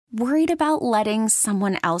Worried about letting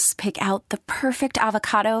someone else pick out the perfect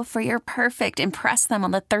avocado for your perfect impress them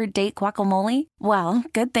on the third date guacamole? Well,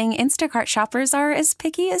 good thing Instacart shoppers are as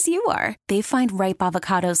picky as you are. They find ripe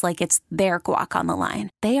avocados like it's their guac on the line.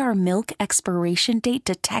 They are milk expiration date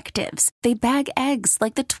detectives. They bag eggs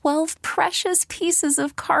like the 12 precious pieces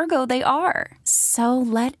of cargo they are. So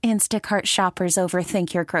let Instacart shoppers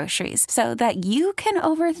overthink your groceries so that you can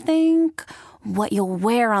overthink what you'll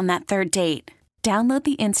wear on that third date. Download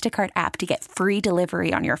the Instacart app to get free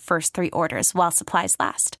delivery on your first 3 orders while supplies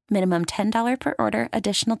last. Minimum $10 per order.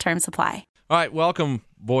 Additional terms apply. All right, welcome,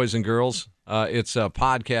 boys and girls. It's a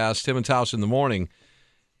podcast, Tim and Taos in the Morning,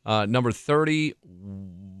 number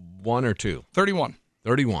 31 or 2? 31.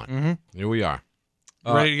 31. Mm-hmm. Here we are.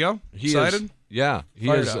 Ready to go? Excited? He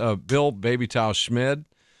is Bill Baby Taos Schmid.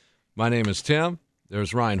 My name is Tim.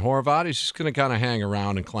 There's Ryan Horvath. He's just going to kind of hang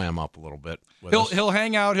around and clam up a little bit with us. He'll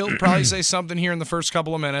hang out. He'll probably say something here in the first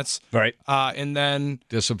couple of minutes. Right. And then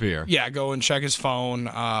disappear. Yeah, go and check his phone,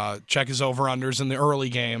 check his over-unders in the early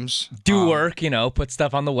games. Do work, put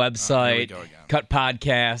stuff on the website, here we go again. Cut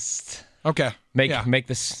podcasts. Okay. Make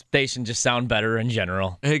the station just sound better in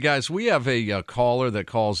general. Hey, guys, we have a caller that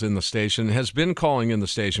calls in the station, has been calling in the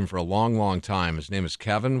station for a long, long time. His name is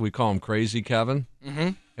Kevin. We call him Crazy Kevin.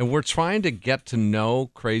 Mm-hmm. And we're trying to get to know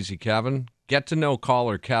Crazy Kevin, get to know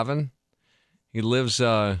caller Kevin. He lives in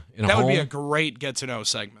a home. That would be a great get-to-know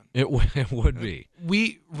segment. It would be.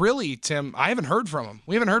 We really, Tim, I haven't heard from him.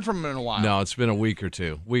 We haven't heard from him in a while. No, it's been a week or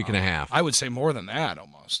two, week and a half. I would say more than that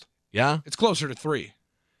almost. Yeah? It's closer to 3.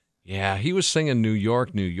 Yeah, he was singing New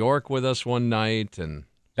York, New York with us one night. And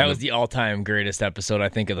that was the all-time greatest episode, I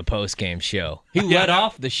think, of the post-game show. He led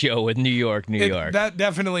off the show with New York, New York. That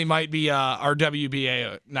definitely might be our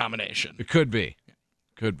WBA nomination. It could be.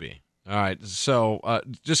 Could be. All right, so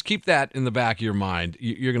just keep that in the back of your mind.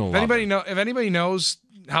 You're going to love it. If anybody knows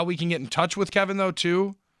how we can get in touch with Kevin, though,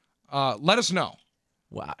 too, let us know.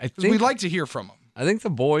 Well, we'd like to hear from him. I think the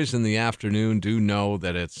boys in the afternoon do know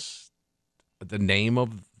that it's the name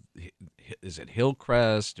of, is it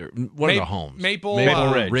Hillcrest or what are the homes? Maple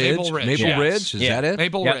Ridge. Maple Ridge. Maple Yes. Ridge? Is that it?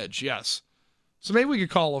 Maple Ridge, yes. So maybe we could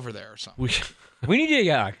call over there or something. We need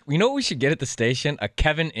to, you know what we should get at the station? A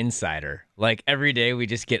Kevin Insider. Like, every day we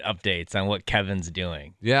just get updates on what Kevin's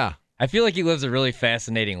doing. Yeah. I feel like he lives a really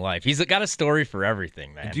fascinating life. He's got a story for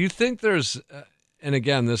everything, man. Do you think there's, and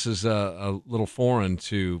again, this is a little foreign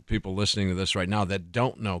to people listening to this right now that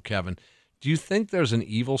don't know Kevin, do you think there's an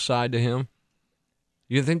evil side to him?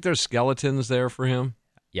 You think there's skeletons there for him?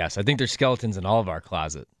 Yes, I think there's skeletons in all of our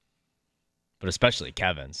closet, but especially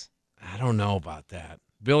Kevin's. I don't know about that.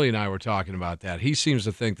 Billy and I were talking about that. He seems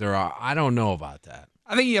to think there are. I don't know about that.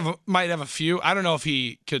 I think he might have a few. I don't know if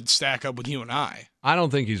he could stack up with you and I. I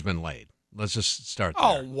don't think he's been laid. Let's just start there.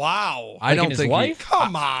 Oh, wow. I don't think wife?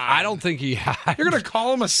 Come on. I don't think he has. You're going to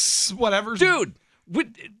call him a whatever? Dude,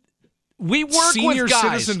 we work Senior with guys.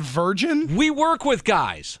 citizen virgin? We work with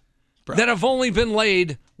guys that have only been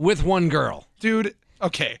laid with one girl. Dude,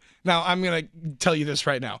 okay. Now, I'm going to tell you this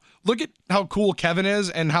right now. Look at how cool Kevin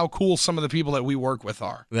is and how cool some of the people that we work with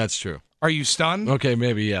are. That's true. Are you stunned? Okay,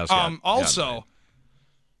 maybe yes. Also,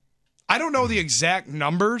 I don't know the exact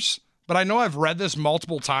numbers, but I know I've read this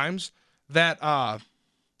multiple times that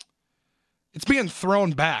it's being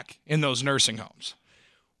thrown back in those nursing homes.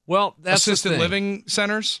 Well, that's assisted living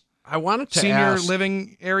centers. I wanted to senior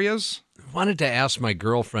living areas. I wanted to ask my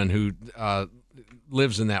girlfriend who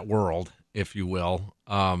lives in that world, if you will,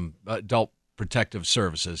 Adult Protective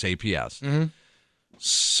Services, APS. Mm-hmm.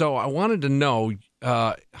 So I wanted to know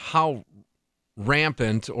how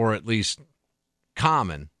rampant or at least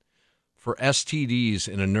common for STDs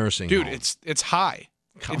in a nursing home. Dude, it's high.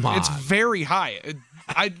 Come on. It's very high.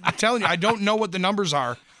 I'm telling you, I don't know what the numbers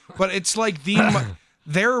are, but it's like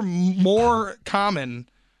they're more common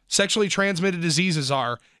sexually transmitted diseases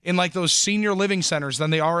are in like those senior living centers than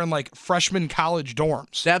they are in like freshman college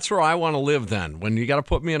dorms. That's where I want to live then. When you got to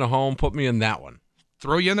put me in a home, put me in that one.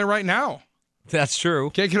 Throw you in there right now. That's true.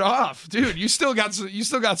 Kick it off. Dude, you still got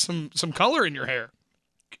some color in your hair.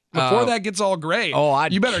 Before that gets all gray,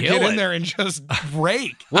 you better get in there and just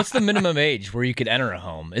rake. What's the minimum age where you could enter a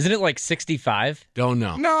home? Isn't it like 65? Don't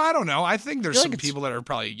know. No, I don't know. I think there's some like people that are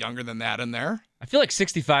probably younger than that in there. I feel like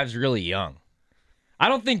 65 is really young. I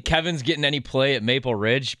don't think Kevin's getting any play at Maple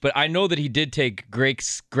Ridge, but I know that he did take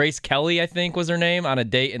Grace Kelly, I think was her name, on a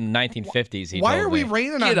date in the 1950s. Why are we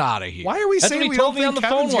raining on? Get out of here. Why are we That's saying what he we told don't me on think the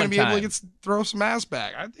Kevin's phone going to be one able to time. throw some ass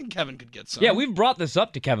back? I think Kevin could get some. Yeah, we've brought this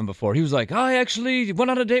up to Kevin before. He was like, I actually went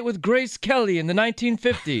on a date with Grace Kelly in the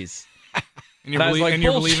 1950s. And you're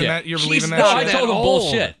believing that? You're believing that? No, shit? I told him old.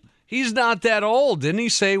 bullshit. He's not that old. Didn't he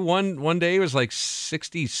say one day he was like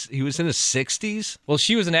 60? He was in his 60s? Well,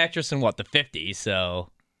 she was an actress in the 50s, so.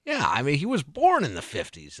 Yeah, I mean, he was born in the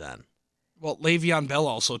 50s then. Well, Le'Veon Bell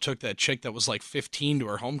also took that chick that was like 15 to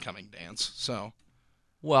her homecoming dance. So,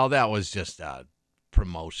 Well, that was just a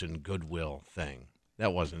promotion, goodwill thing.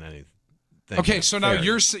 That wasn't anything. okay, so now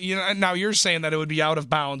nefarious. you're saying that it would be out of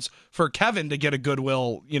bounds for Kevin to get a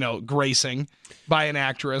goodwill, gracing by an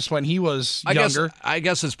actress when he was younger. I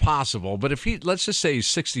guess it's possible, but if let's just say he's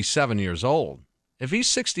 67 years old. If he's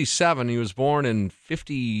 67, he was born in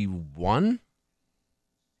 51?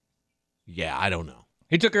 Yeah, I don't know.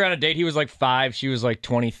 He took her on a date. He was like 5. She was like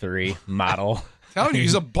 23, model. Telling you,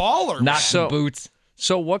 he's a baller. Not So- boots.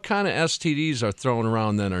 So what kind of STDs are thrown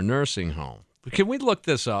around then are nursing home? Can we look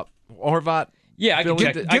this up? Horvat? Yeah, I can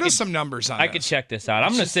Billy, check. Get us some numbers on I this. could check this out.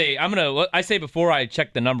 I say before I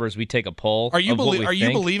check the numbers, we take a poll. Are you of what we are you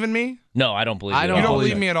think. believing me? No, I don't believe. I it don't You at all. don't believe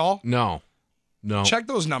believe it. me at all? No. Check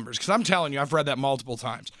those numbers because I'm telling you, I've read that multiple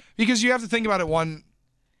times. Because you have to think about it.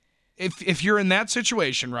 If you're in that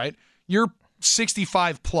situation, right? You're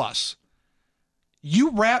 65 plus. You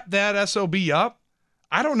wrap that SOB up.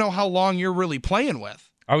 I don't know how long you're really playing with.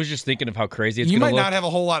 I was just thinking of how crazy it's You going to might look. not have a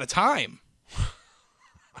whole lot of time.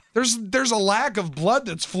 There's a lack of blood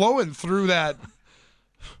that's flowing through that.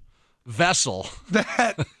 Vessel.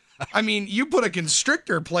 I mean, you put a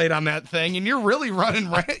constrictor plate on that thing, and you're really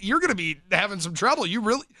running. You're going to be having some trouble. You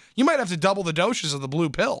might have to double the doses of the blue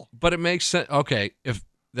pill. But it makes sense. Okay, if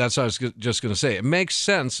that's what I was just going to say. It makes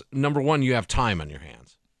sense. Number one, you have time on your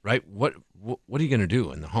hands, right? What are you going to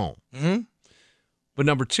do in the home? Mm-hmm. But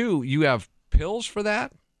number two, you have pills for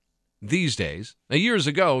that these days. Now, years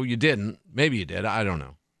ago, you didn't. Maybe you did. I don't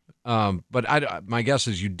know. But my guess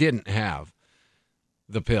is you didn't have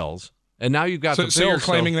the pills, and now you've got the pills. So you're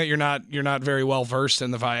claiming that you're not very well versed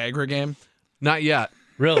in the Viagra game? Not yet.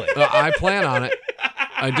 Really? I plan on it.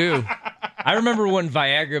 I do. I remember when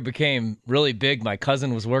Viagra became really big, my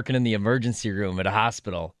cousin was working in the emergency room at a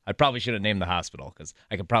hospital. I probably should have named the hospital because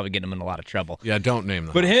I could probably get him in a lot of trouble. Yeah, don't name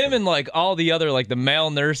them. But him and like all the other like the male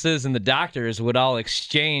nurses and the doctors would all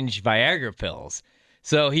exchange Viagra pills.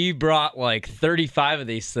 So he brought like 35 of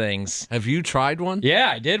these things. Have you tried one? Yeah,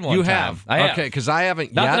 I did one You time. have? I have. Okay, because I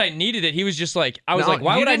haven't Not yet. that I needed it. He was just like, I was No, like,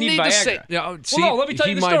 why you would I didn't need to Viagra? say- see, Well, no, let me tell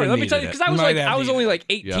he you the might story. have Let me needed tell you it. because I was Might like, have I was needed only it. like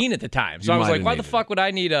 18 at the time. So You I was might like, have why the needed fuck would I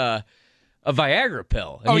need a Viagra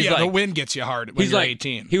pill? And Oh he's yeah, the like, wind gets you hard when he's you're like,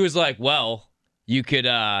 18. he was like, well, you could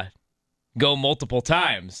go multiple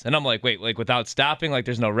times, and I'm like, wait, like without stopping, like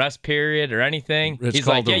there's no rest period or anything. It's He's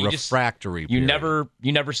called like, a yeah, refractory you period.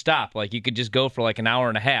 never stop. Like you could just go for like an hour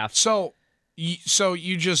and a half. So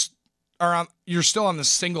you just are on. You're still on the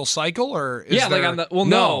single cycle, or is Yeah, there, like on the well,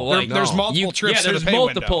 No, no, there- like there's multiple trips. Yeah, to there's the pay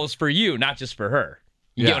multiples for you, not just for her.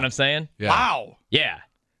 You Yeah. get what I'm saying? Yeah. Wow. Yeah.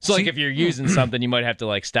 So like See- if you're using something, you might have to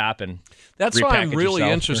like stop and That's why I'm repackage really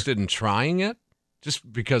yourself. interested in trying it,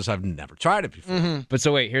 just because I've never tried it before. But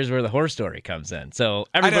so wait, here's where the horror story comes in. So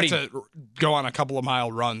I'd everybody, have to go on a couple of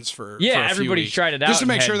mile runs for Yeah, for a few everybody weeks. tried it out just to and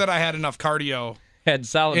make had- sure that I had enough cardio. had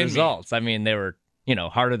solid in me. results. I mean, they were,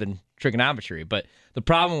 harder than trigonometry. But the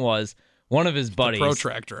problem was one of his buddies,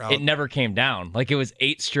 protractor out. it never came down. Like it was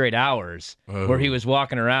 8 straight hours where he was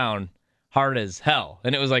walking around hard as hell.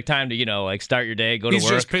 And it was like time to, like start your day, go He's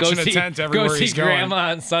to work. just pitching go a see, tent everywhere Go see he's going.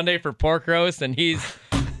 grandma on Sunday for pork roast. And he's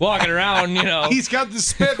walking around, He's got the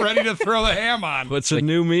spit ready to throw the ham on. What's a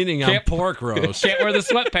new meaning on can't- pork roast? Can't wear the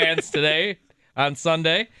sweatpants today on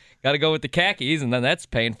Sunday. Got to go with the khakis, and then that's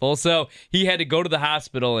painful. So he had to go to the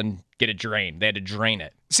hospital and get it drained. They had to drain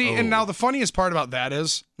it. See, and now the funniest part about that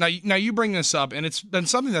is now you bring this up, and it's been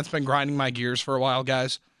something that's been grinding my gears for a while,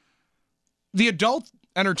 guys. The adult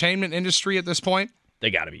entertainment industry at this point.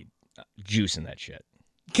 They got to be juicing that shit.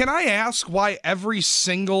 Can I ask why every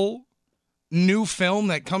single new film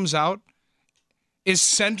that comes out is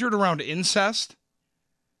centered around incest?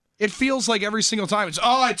 It feels like every single time it's,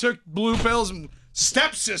 I took blue pills and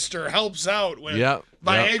stepsister helps out with Yep,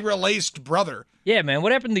 Viagra-laced brother. Yeah, man.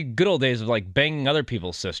 What happened to the good old days of like banging other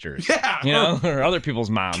people's sisters? Yeah. or other people's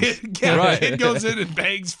moms. Kid goes in and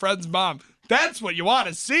bangs Fred's mom. That's what you want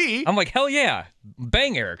to see. I'm like, hell yeah,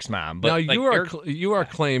 bang Eric's mom. But Now like, you are Eric- you are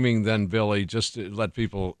claiming then, Billy, just to let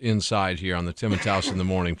people inside here on the Tim and Taus in the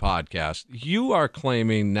Morning podcast. You are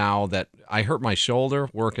claiming now that I hurt my shoulder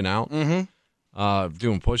working out,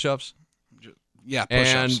 doing push-ups, Yeah,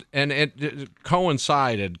 push-ups. and it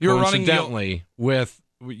coincided You were running the- coincidentally with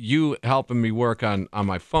you helping me work on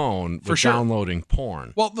my phone For with sure. downloading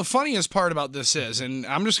porn. Well, the funniest part about this is, and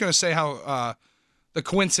I'm just going to say how the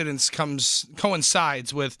coincidence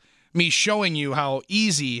coincides with me showing you how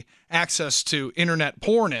easy access to internet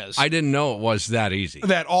porn is. I didn't know it was that easy.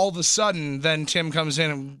 That all of a sudden, then Tim comes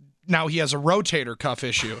in and now he has a rotator cuff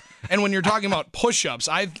issue. And when you're talking about push-ups,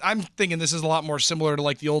 I'm thinking this is a lot more similar to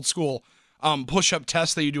like the old school push-up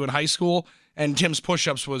test that you do in high school. And Tim's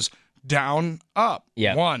push-ups was down, up,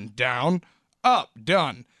 one, down, up,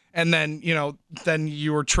 done. And then, then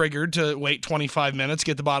you were triggered to wait 25 minutes,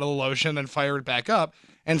 get the bottle of lotion, then fire it back up.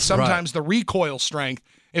 And sometimes the recoil strength,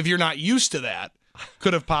 if you're not used to that,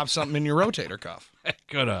 could have popped something in your rotator cuff.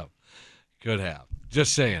 Could have.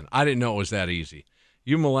 Just saying. I didn't know it was that easy.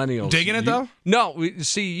 You millennials. Digging it, though? No.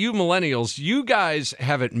 See, you millennials, you guys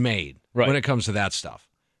have it made when it comes to that stuff.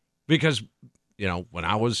 Because, when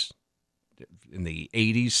I was in the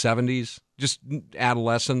 80s, 70s, just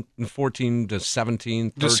adolescent, 14 to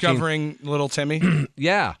 17, 13. Discovering little Timmy?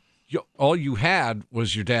 Yeah. All you had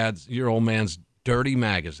was your old man's dirty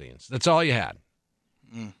magazines. That's all you had.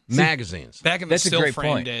 Magazines. Back in the That's a still great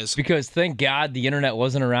frame point. days. Because thank God the internet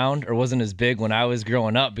wasn't around or wasn't as big when I was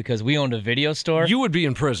growing up because we owned a video store. You would be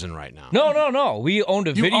in prison right now. No. We owned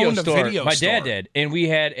a video store. My store. dad did, and we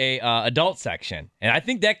had a adult section, and I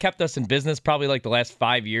think that kept us in business probably like the last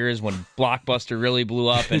 5 years when Blockbuster really blew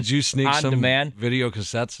up. And Did you sneak on some demand. video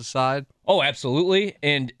cassettes aside? Oh, absolutely.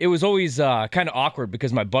 And it was always kind of awkward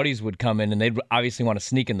because my buddies would come in and they'd obviously want to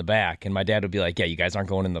sneak in the back. And my dad would be like, yeah, you guys aren't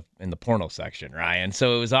going in the porno section, Ryan.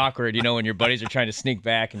 So it was awkward, when your buddies are trying to sneak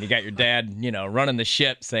back and you got your dad, running the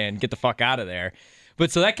ship saying, get the fuck out of there.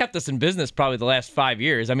 But so that kept us in business probably the last 5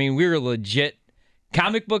 years. I mean, we were legit.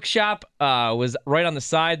 Comic book shop was right on the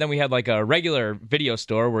side. Then we had like a regular video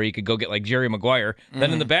store where you could go get like Jerry Maguire.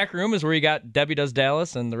 Then in the back room is where you got Debbie Does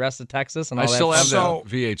Dallas and the rest of Texas and all I that. still have So,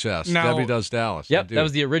 that VHS. now- Debbie Does Dallas. Yep, I do. that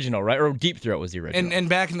was the original, right? Or Deep Throat was the original. And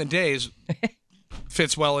back in the days,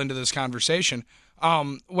 fits well into this conversation.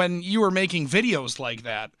 When you were making videos like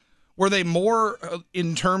that, were they more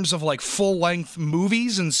in terms of like full-length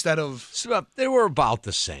movies instead of... So, they were about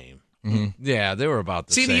the same. Mm-hmm. Yeah, they were about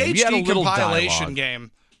the See, same. the You had a HD little compilation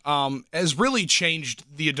dialogue. game has really changed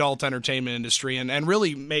the adult entertainment industry and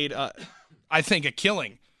really made, I think, a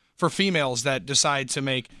killing for females that decide to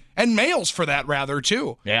make, and males for that rather,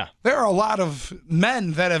 too. Yeah. There are a lot of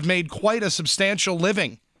men that have made quite a substantial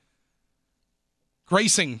living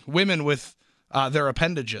gracing women with their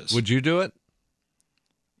appendages. Would you do it?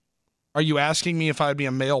 Are you asking me if I'd be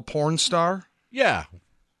a male porn star? Yeah.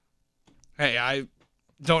 Hey, I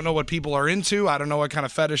don't know what people are into. I don't know what kind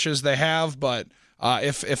of fetishes they have, but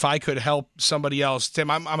if I could help somebody else,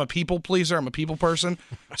 Tim, I'm a people pleaser. I'm a people person,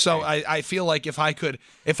 so I feel like if I could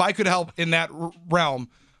help in that realm,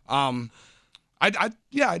 I'd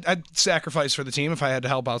sacrifice for the team if I had to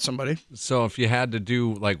help out somebody. So if you had to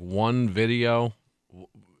do like one video,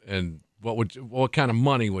 and what kind of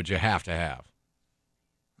money would you have to have?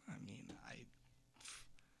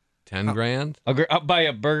 10 grand? I'll buy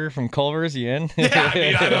a burger from Culver's, you in? Yeah,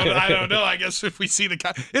 I don't know. I guess if we see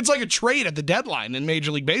it's like a trade at the deadline in Major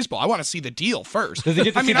League Baseball. I want to see the deal first. Does he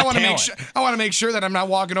get to see the I want talent? to make sure that I'm not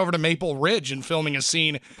walking over to Maple Ridge and filming a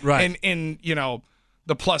scene in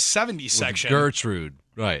the plus 70 section. Gertrude,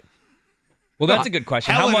 right? Well, that's a good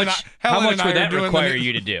question. Helen How much and I would are that doing require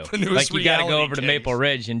you to do? the newest Like you got to go reality over to tapes. Maple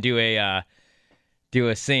Ridge and do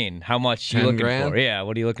a scene. How much you 10 looking grand? for? Yeah,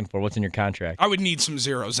 what are you looking for? What's in your contract? I would need some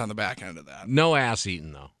zeros on the back end of that. No ass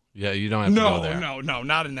eating though. Yeah, you don't have to go there. No,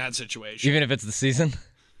 not in that situation. Even if it's the season?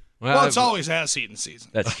 Well, it's always ass eating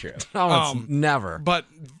season. That's true. No, it's never. But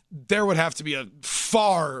there would have to be a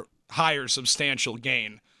far higher substantial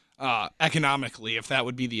gain economically if that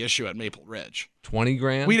would be the issue at Maple Ridge. 20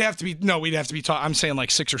 grand? We'd have to be talking. I'm saying like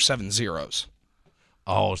 6 or 7 zeros.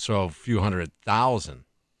 Oh, so a few 100,000.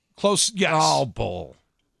 Close, yes. Oh, bull.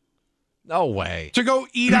 No way. To go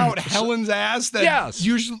eat out Helen's ass? That Yes.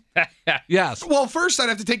 Usually, Yes. well, first I'd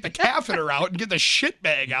have to take the catheter out and get the shit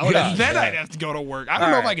bag out, Yeah, and then right. I'd have to go to work. I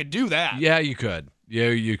don't know if I could do that. Yeah, you could. Yeah,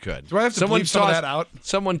 you could. Do I have to bleep some of that out?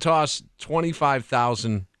 Someone tossed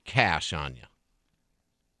 25,000 cash on you.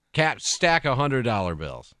 Stack of $100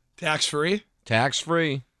 bills. Tax free. Tax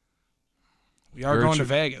free. We are going to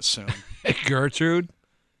Vegas soon. Gertrude,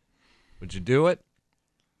 would you do it?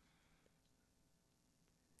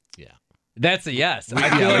 Yeah. That's a yes. I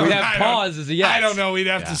feel like that pause is a yes. I don't know. We'd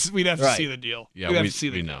have to Right. see the deal. Yeah, we'd have we- to see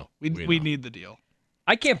the we deal. know. We We know. need the deal.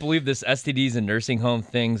 I can't believe this STDs and nursing home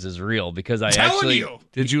things is real because I Telling actually you.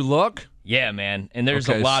 Did you look? Yeah, man. And there's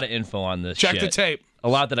Okay, a lot of info on this Check shit. the tape. A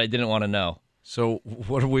lot that I didn't want to know. So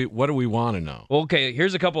what do we want to know? Well, okay,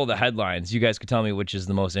 here's a couple of the headlines. You guys could tell me which is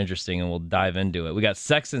the most interesting, and we'll dive into it. We got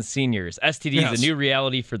sex and seniors. STDs, Yes. a new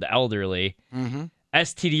reality for the elderly. Mm-hmm.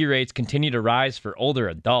 STD rates continue to rise for older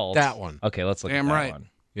adults. That one. Okay, let's look Damn at that right. one.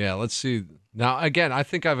 Yeah, let's see. Now, again, I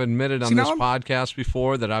think I've admitted on See, now this I'm- podcast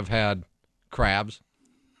before that I've had crabs.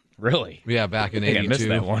 Really? Yeah, back in I think I 82. missed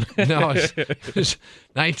that one. No, it's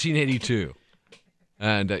 1982.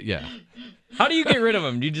 And, yeah. How do you get rid of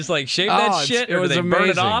them? Do you just like shave Oh, that it's- shit, it or do was they burn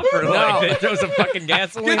it amazing. off, or No. like they throw some fucking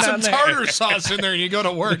gasoline Get some on there? tartar sauce in there and you go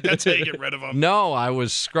to work. That's how you get rid of them. No, I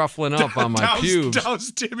was scruffling up on my pubes.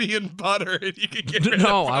 Douse Timmy in butter and you can get rid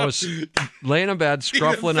No, of I was laying in bed,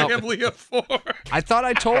 scruffling a up. family of 4. I thought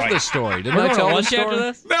I told this story. Didn't We're I going tell to this lunch story? after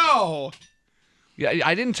this? No. Yeah,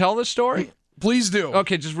 I didn't tell this story? Please do.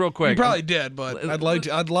 Okay, just real You quick. probably did, but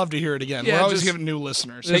I'd love to hear it again. Yeah, We're always just- giving new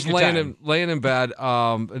listeners. Just your laying time. in bed,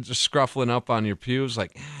 just scruffling up on your pubes,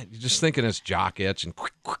 like you're just thinking it's jock itch and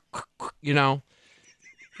you know,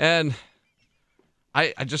 and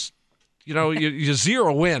I just you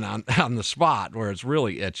zero in on the spot where it's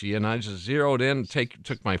really itchy, and I just zeroed in,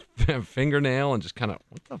 took my fingernail and just kind of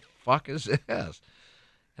what the fuck is this,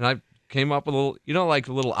 and I came up with a little like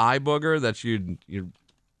a little eye booger that you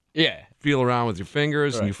Yeah. feel around with your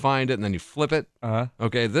fingers and Right. you find it and then you flip it. Uh-huh.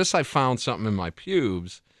 Okay, this I found something in my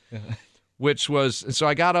pubes, which was so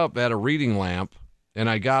I got up at a reading lamp, and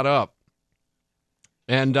I got up,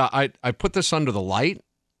 and I put this under the light,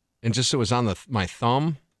 and just it was on my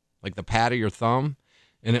thumb, like the pad of your thumb,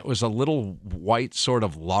 and it was a little white sort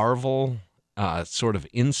of larval, sort of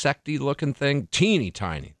insecty looking thing, teeny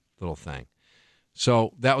tiny little thing.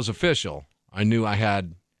 So that was official. I knew I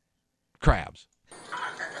had crabs.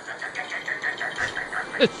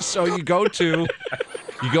 So you go to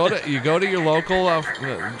your local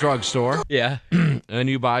drugstore Yeah. and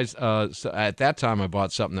you buy. So at that time, I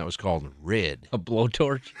bought something that was called Rid. A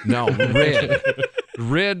blowtorch. No, Rid.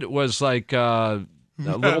 Rid was like a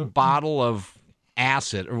little bottle of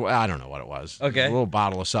acid, or I don't know what it was. Okay. A little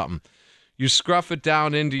bottle of something. You scruff it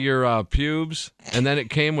down into your pubes, and then it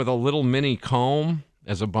came with a little mini comb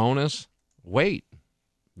as a bonus. Wait,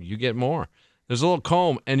 you get more. There's a little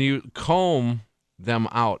comb, and you comb them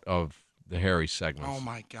out of the hairy segments. Oh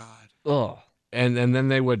my God. Ugh. And then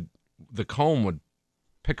the comb would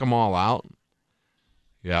pick them all out.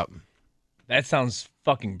 Yep. That sounds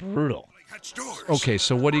fucking brutal. Okay,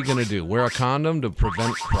 so what are you going to do? Wear a condom to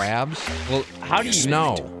prevent crabs? Well, how do you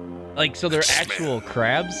No. Like, so they're actual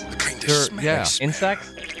crabs? Yeah.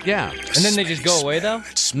 Insects? Yeah. And then they just go away, though?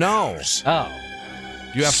 No. Oh.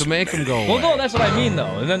 You have to make them go away. Well, no, that's what I mean,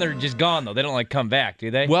 though. And then they're just gone, though. They don't, like, come back,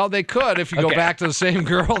 do they? Well, they could if you go Okay. back to the same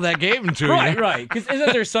girl that gave them to Right, you. right. Because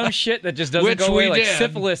isn't there some shit that just doesn't Which go away? we Like did.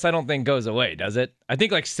 syphilis, I don't think goes away, does it? I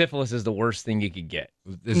think like syphilis is the worst thing you could get.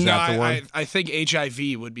 Is No, that the one? I think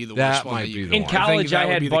HIV would be the That worst one. might that be you the could In one. get. I think college, that I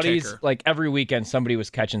would had be the buddies kicker. like every weekend somebody was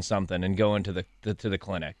catching something and going to the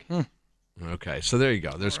clinic. Okay, so there you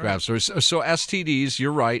go. There's crab stories. So STDs,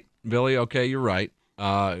 you're right, Billy. Okay, you're right.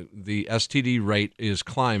 The STD rate is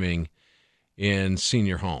climbing in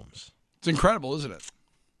senior homes. It's incredible, isn't it?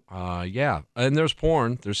 Yeah, and there's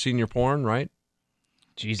porn. There's senior porn, right?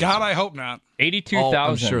 Jesus. God, I hope not. 82,000.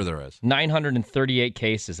 I'm sure there is. 938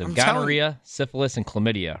 cases of I'm telling- gonorrhea, syphilis, and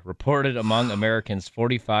chlamydia reported among Americans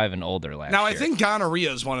 45 and older last Now, year. I think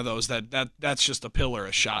gonorrhea is one of those that's just a pill or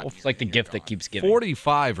a shot. It's like the gift that keeps giving.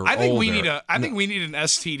 45 or I think older. we need an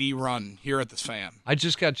STD run here at this fan. I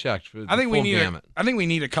just got checked. For I think the we full need gamut. I think we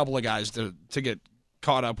need a couple of guys to get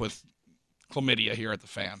caught up with chlamydia here at the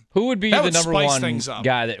fan. Who would be That the would number spice one things up.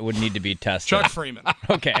 guy that would need to be tested? Chuck Freeman.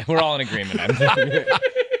 Okay, we're all in agreement. I'm thinking.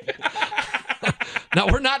 Now,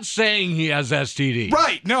 we're not saying he has STD.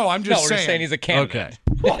 Right? No, I'm No, just we're saying. just saying he's a candidate.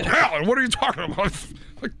 Okay. Oh, Alan, what are you talking about?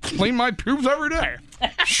 I clean my pubes every day.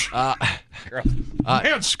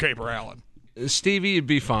 Landscaper, Alan. Stevie, you'd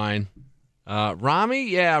be fine. Rami?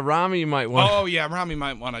 Yeah, Rami, you might want. Oh yeah, Rami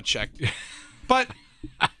might want to check. But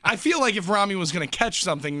I feel like if Rami was going to catch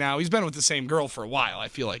something now, he's been with the same girl for a while. I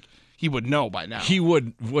feel like he would know by now. He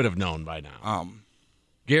would have known by now. Um,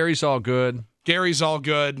 Gary's all good Gary's all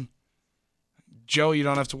good. Joe, you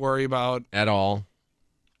don't have to worry about. at all.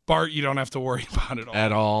 Bart, you don't have to worry about it all.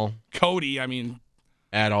 At all. Cody, I mean,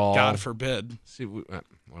 At all. God forbid. See,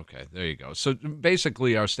 okay, there you go. So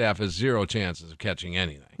basically, our staff has zero chances of catching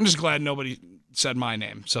anything. I'm just glad nobody said my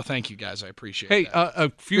name. So thank you guys. I appreciate Hey, that. a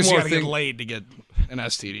few Because you more got to get things. laid to get an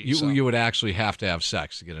STD. You so. you would actually have to have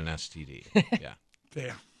sex to get an STD. Yeah,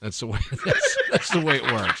 Damn. that's the way. That's the way it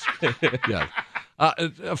works. Yeah. A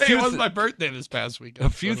Hey, few it was thi- my birthday this past weekend.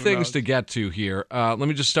 A few so who things knows? to get to here. Let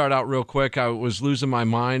me just start out real quick. I was losing my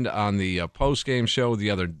mind on the post-game show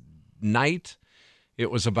the other night.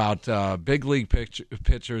 It was about big league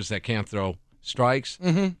pitchers that can't throw strikes,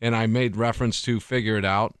 and I made reference to figure it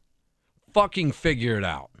out. Fucking figure it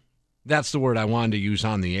out. That's the word I wanted to use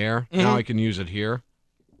on the air. Now I can use it here.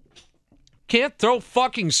 Can't throw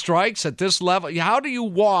fucking strikes at this level. How do you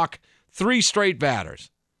walk 3 straight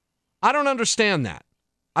batters? I don't understand that.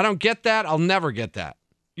 I don't get that. I'll never get that.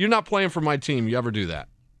 You're not playing for my team. You ever do that.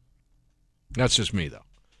 That's just me, though.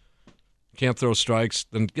 Can't throw strikes?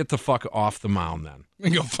 Then get the fuck off the mound then.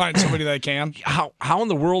 And go find somebody that can. How in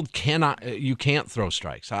the world you can't throw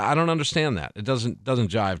strikes? I don't understand that. It doesn't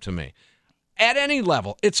jive to me. At any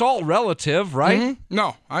level, it's all relative, right? Mm-hmm.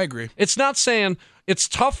 No, I agree. It's not saying it's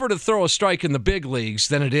tougher to throw a strike in the big leagues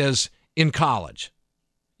than it is in college.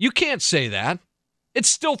 You can't say that. It's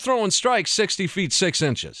still throwing strikes 60 feet 6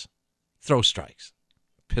 inches. Throw strikes.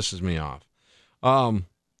 Pisses me off.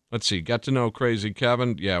 Let's see. Got to know Crazy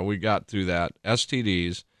Kevin. Yeah, we got through that.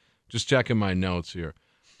 STDs. Just checking my notes here.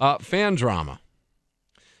 Fan drama.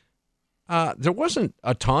 There wasn't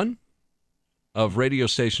a ton of radio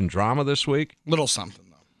station drama this week. Little something,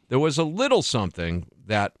 though. There was a little something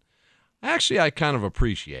that actually I kind of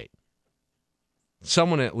appreciate.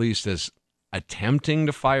 Someone at least is attempting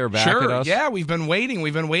to fire back at us. Yeah, we've been waiting.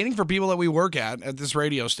 We've been waiting for people that we work at this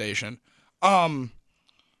radio station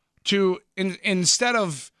to instead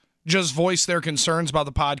of just voice their concerns about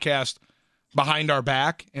the podcast behind our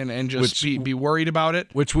back and just be worried about it.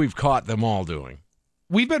 Which we've caught them all doing.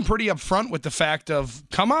 We've been pretty upfront with the fact of,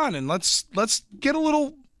 come on and let's get a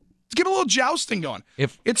little jousting going.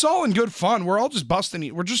 If it's all in good fun, we're all just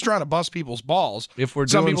we're just trying to bust people's balls. If we're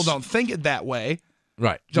some people don't think it that way.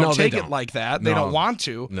 Right. Don't take it like that. They don't want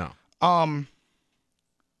to. No.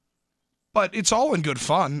 But it's all in good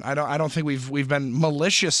fun. I don't think we've been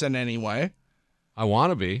malicious in any way. I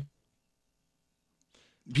want to be.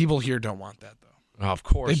 People here don't want that though. Of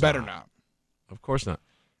course. They better not. Of course not.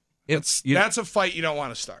 That's a fight you don't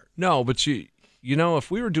want to start. No, but you know, if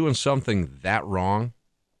we were doing something that wrong,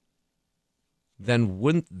 then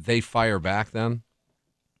wouldn't they fire back then?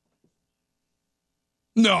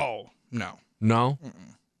 No. No?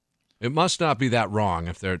 Mm-mm. It must not be that wrong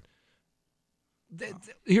if they're...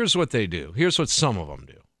 Here's what they do. Here's what some of them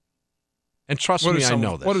do. And trust me, I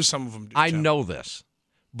know this. What do some of them do? I know this.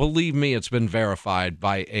 Believe me, it's been verified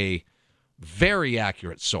by a very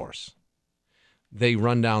accurate source. They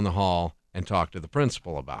run down the hall and talk to the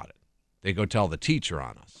principal about it. They go tell the teacher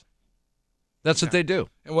on us. That's what they do.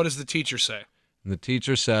 And what does the teacher say? And the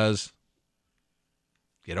teacher says,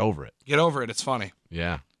 get over it. Get over it. It's funny.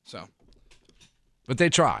 Yeah. So, but they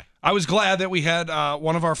try. I was glad that we had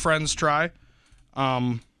one of our friends try,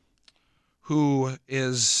 who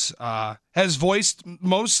has voiced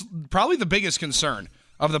probably the biggest concern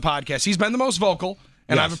of the podcast. He's been the most vocal,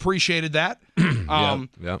 and Yes. I've appreciated that.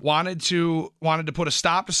 Yep. Wanted to put a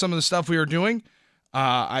stop to some of the stuff we were doing.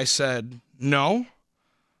 I said no.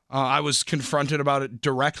 I was confronted about it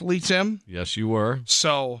directly, Tim. Yes, you were.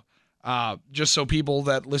 So, just so people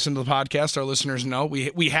that listen to the podcast, our listeners know,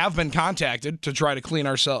 we have been contacted to try to clean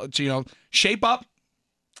ourselves, to shape up,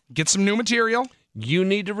 get some new material. You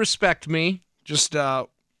need to respect me. Just, it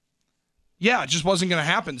just wasn't going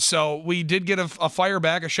to happen. So we did get a fire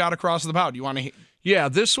back, a shot across the bow. Do you want to? Yeah,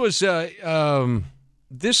 this was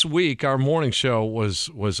this week. Our morning show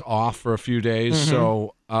was off for a few days,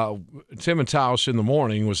 so Tim and Tausch in the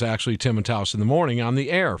morning was actually Tim and Tausch in the morning on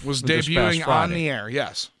the air. Was this past debuting on Friday. the air,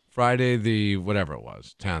 yes. Friday the whatever it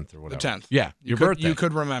was, 10th or whatever. The 10th. Yeah, your could, birthday. You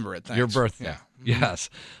could remember it. Thanks. Your birthday. Yeah. Yes.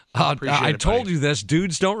 Appreciate I it, told buddy. you this.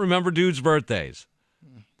 Dudes don't remember dudes' birthdays.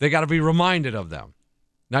 They got to be reminded of them.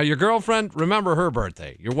 Now, your girlfriend, remember her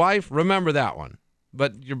birthday. Your wife, remember that one.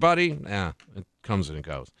 But your buddy, it comes and it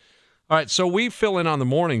goes. All right, so we fill in on the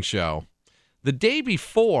morning show. The day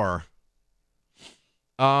before,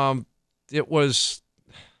 it was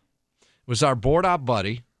our board op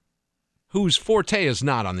buddy, whose forte is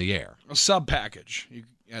not on the air. A sub package,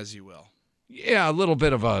 as you will. Yeah, a little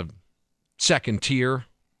bit of a second tier,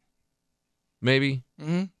 maybe.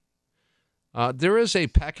 Mm-hmm. There is a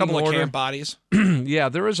pecking Couple order. of camp bodies. Yeah,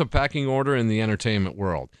 there is a pecking order in the entertainment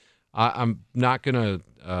world. I'm not going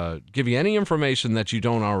to give you any information that you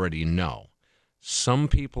don't already know. Some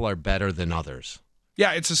people are better than others.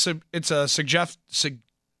 Yeah, it's a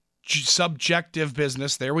subjective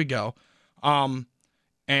business. There we go.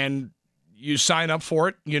 And you sign up for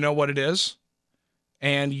it. You know what it is,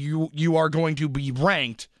 and you are going to be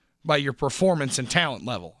ranked by your performance and talent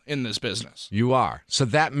level in this business. You are. So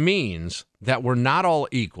that means that we're not all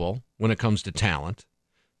equal when it comes to talent.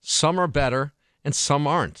 Some are better and some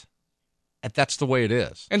aren't. And that's the way it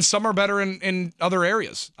is. And some are better in other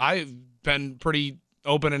areas. I've been pretty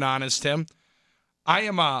open and honest, Tim. I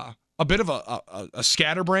am a bit of a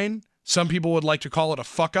scatterbrain. Some people would like to call it a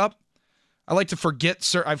fuck up. I like to forget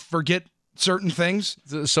certain things.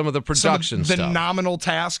 Some of the production the stuff. nominal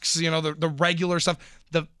tasks, the regular stuff.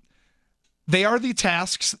 They are the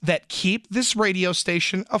tasks that keep this radio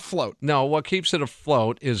station afloat. No, what keeps it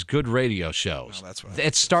afloat is good radio shows. Well, that's what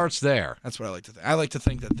it starts there. That's what I like to think. I like to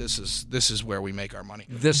think that this is where we make our money.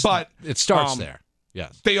 But it starts there.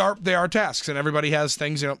 Yes. They are tasks, and everybody has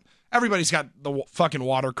things, everybody's got the fucking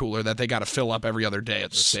water cooler that they got to fill up every other day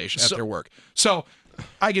at the station, at their work. So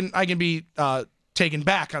I can be taken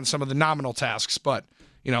back on some of the nominal tasks, but,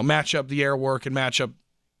 match up the air work and match up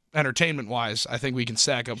entertainment-wise, I think we can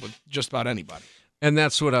stack up with just about anybody. And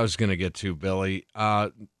that's what I was going to get to, Billy.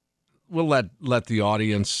 We'll let the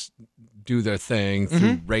audience do their thing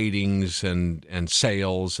through ratings and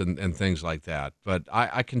sales and things like that. But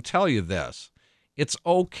I can tell you this. It's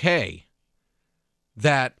okay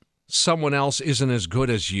that someone else isn't as good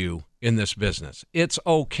as you in this business. It's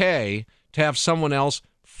okay to have someone else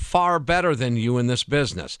far better than you in this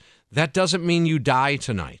business. That doesn't mean you die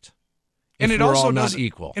tonight. And we're all not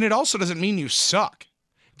equal. And it also doesn't mean you suck.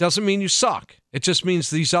 Doesn't mean you suck. It just means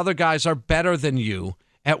these other guys are better than you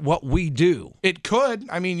at what we do. It could.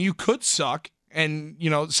 I mean, you could suck, and,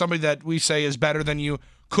 somebody that we say is better than you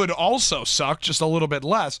could also suck, just a little bit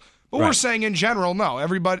less. But we're saying in general, no.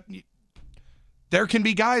 Everybody, there can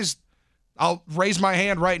be guys, I'll raise my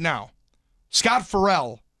hand right now. Scott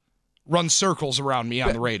Farrell runs circles around me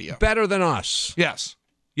on the radio. Better than us. Yes.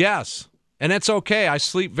 Yes. And it's okay. I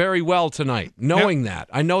sleep very well tonight, knowing that.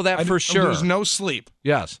 I know that for sure. There's no sleep.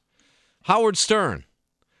 Yes. Howard Stern,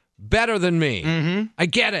 better than me. Mm-hmm. I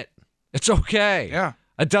get it. It's okay. Yeah.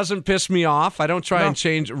 It doesn't piss me off. I don't try and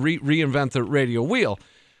reinvent the radio wheel.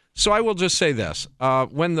 So I will just say this.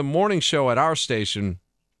 When the morning show at our station,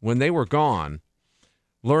 when they were gone,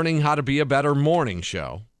 learning how to be a better morning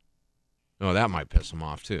show, that might piss them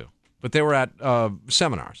off too. But they were at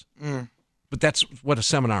seminars. Mm. But that's what a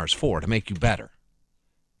seminar is for, to make you better.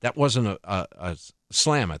 That wasn't a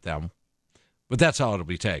slam at them, but that's how it'll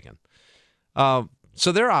be taken.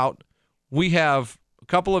 So they're out. We have a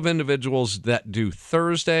couple of individuals that do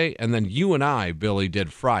Thursday, and then you and I, Billy,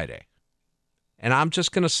 did Friday. And I'm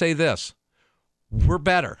just going to say this. We're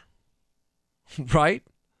better. Right?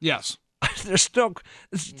 Yes.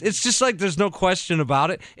 It's just like there's no question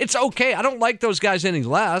about it. It's okay. I don't like those guys any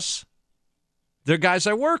less. They're guys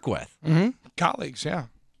I work with. Mm-hmm. Colleagues, yeah.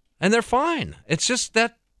 And they're fine. It's just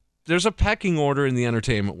that there's a pecking order in the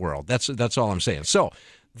entertainment world. That's all I'm saying. So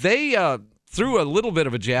they threw a little bit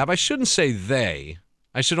of a jab. I shouldn't say they.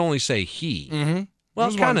 I should only say he. Mm-hmm.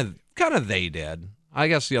 Well, kind of they did. I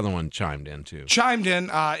guess the other one chimed in, too.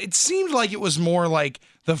 It seemed like it was more like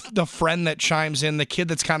the friend that chimes in, the kid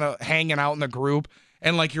that's kind of hanging out in the group,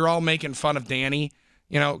 and like you're all making fun of Danny,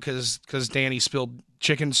 because Danny spilled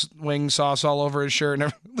chicken wing sauce all over his shirt.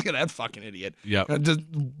 And look at that fucking idiot. Yep.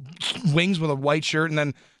 Wings with a white shirt. And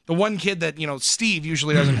then the one kid that, Steve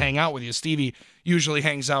usually doesn't hang out with you. Stevie usually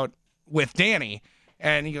hangs out with Danny.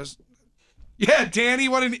 And he goes, yeah, Danny,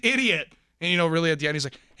 what an idiot. And, really at the end, he's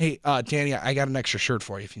like, hey, Danny, I got an extra shirt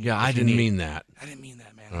for you. I didn't mean that. I didn't mean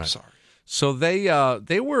that, man. All I'm right. sorry. So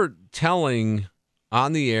they were telling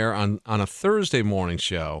on the air on a Thursday morning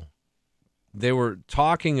show, they were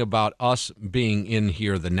talking about us being in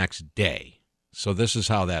here the next day. So this is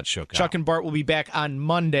how that shook out. Chuck and Bart will be back on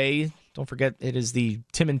Monday. Don't forget, it is the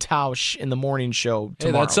Tim and Tausch in the morning show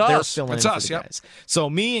tomorrow. Hey, that's us. They're filling That's in us, for the yep. guys. So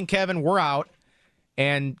me and Kevin, we're out,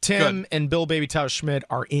 and Tim and Bill Baby Tausch Schmidt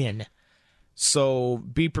are in. So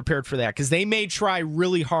be prepared for that, because they may try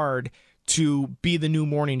really hard to be the new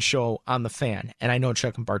morning show on the Fan, and I know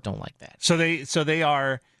Chuck and Bart don't like that. So they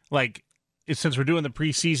are like, since we're doing the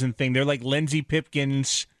preseason thing, they're like Lindsey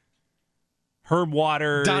Pipkins, Herb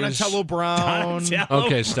Waters, Donatello Brown.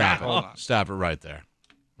 Okay, stop it. Stop it right there.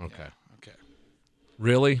 Okay. Yeah, okay.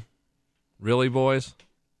 Really? Really, boys?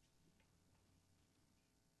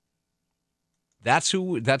 That's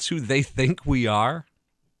who they think we are?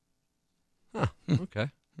 Huh. Okay.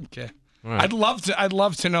 Okay. All right. I'd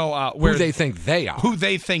love to know who they think they are. Who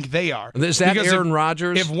they think they are. Is that Because Aaron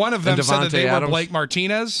Rodgers? If one of them and said that Devontae they Adams? were Blake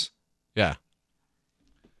Martinez, Yeah.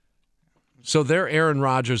 So they're Aaron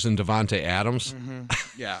Rodgers and Devontae Adams?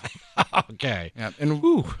 yeah, Okay. yeah, and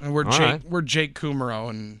we're All Jake, right. we're Jake Kumaro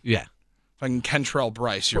and Yeah. fucking Kentrell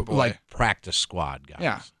Bryce, your boy, Like practice squad guys.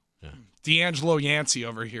 yeah, D'Angelo Yancey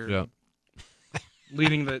over here, Yeah.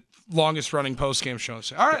 leading the longest running post game show.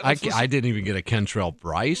 All right, let's listen. I didn't even get a Kentrell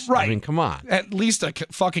Bryce. Right. I mean, come on. At least a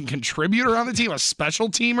fucking contributor on the team, a special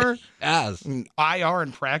teamer, Yes. and IR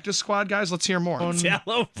and practice squad guys. Let's hear more.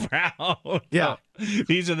 Jello Brown. Yeah.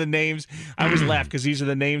 These are the names. I always laugh because these are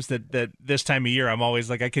the names that this time of year I'm always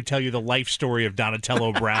like, I could tell you the life story of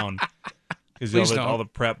Donatello Brown. Because Please all the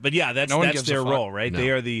prep. But yeah, No one that's gives a their fuck. role, right? No. They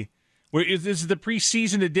are the This is the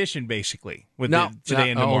preseason edition, basically, with No, the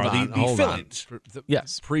today and hold tomorrow. on, The hold on. fill-ins.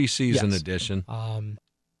 Yes. Preseason Yes. edition. Um,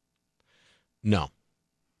 No.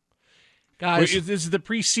 Guys, This is the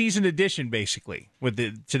preseason edition, basically, with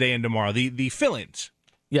the today and tomorrow. The fill-ins.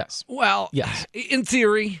 yes. well, Yes. in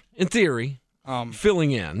theory,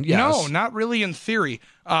 filling in, yes. No, not really in theory.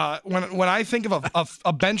 When I think of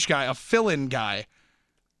a bench guy, a fill-in guy,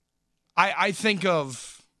 I think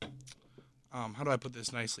of how do I put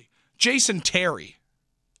this nicely? Jason Terry.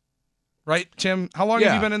 Right, Tim? How long have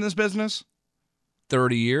Yeah. you been in this business?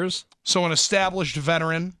 30 years? So an established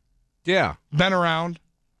veteran, Yeah. been around,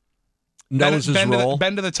 Knows his role.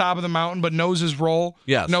 been to the top of the mountain, but knows his role.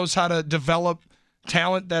 Yes. Knows how to develop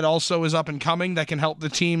talent that also is up and coming that can help the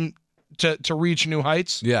team to reach new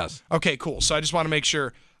heights. Yes. Okay, cool. So I just want to make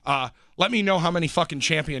sure. Let me know how many fucking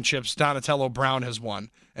championships Donatello Brown has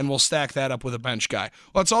won, and we'll stack that up with a bench guy.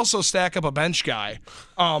 Let's also stack up a bench guy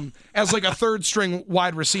as like a third string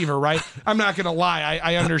wide receiver, right? I'm not gonna lie.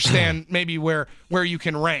 I understand maybe where you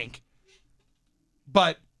can rank,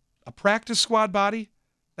 but a practice squad body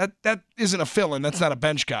that isn't a fill-in. That's not a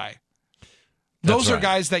bench guy. Those are right.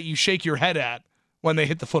 guys that you shake your head at when they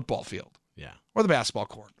hit the football field Yeah. or the basketball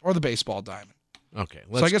court or the baseball diamond. Okay.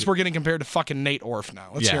 So I guess we're getting compared to fucking Nate Orff now.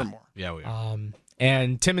 Let's hear more. Yeah, we are.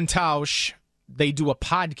 And Tim and Tausch, they do a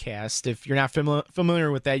podcast. If you're not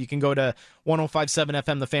familiar with that, you can go to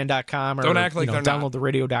 1057fmthefan.com or Don't act like they're download not. the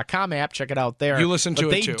radio.com app. Check it out there. You listen to But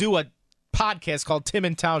it, they too. do a podcast called Tim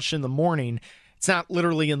and Tausch in the Morning. It's not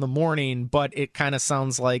literally in the morning, but it kind of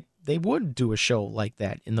sounds like they would do a show like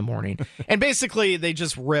that in the morning. And basically, they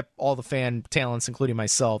just rip all the fan talents, including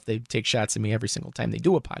myself. They take shots at me every single time they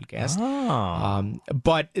do a podcast.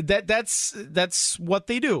 But that's what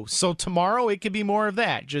they do. So tomorrow it could be more of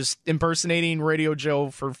that, just impersonating Radio Joe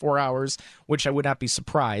for 4 hours, which I would not be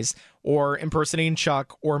surprised, or impersonating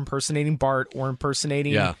Chuck, or impersonating Bart, or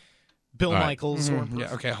impersonating Yeah. Bill All right. Michaels. Or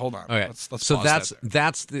Yeah. Okay. Hold on. Okay. Let's so pause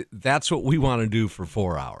that's what we want to do for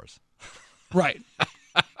 4 hours. right.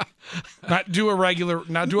 Not do a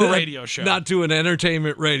radio show. Not do an entertaining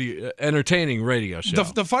radio show.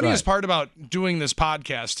 The funniest Right. part about doing this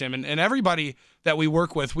podcast, Tim, and everybody that we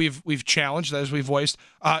work with, we've challenged, as we've voiced,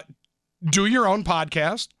 do your own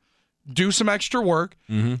podcast, do some extra work,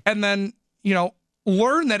 and then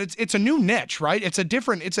learn that it's a new niche, right? It's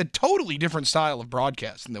a totally different style of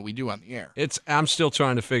broadcasting that we do on the air. I'm still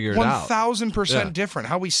trying to figure it out. 1,000% Yeah. different.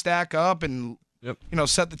 How we stack up and Yep.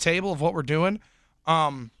 set the table of what we're doing.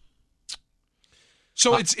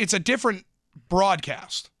 So it's a different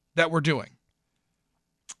broadcast that we're doing.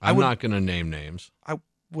 I'm would- not going to name names. I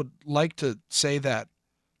would like to say that,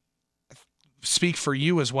 speak for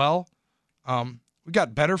you as well. We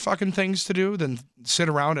got better fucking things to do than sit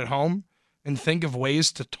around at home and think of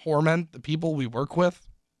ways to torment the people we work with.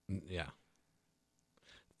 Yeah.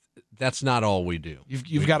 That's not all we do.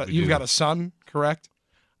 You've got a son, correct?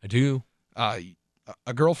 I do.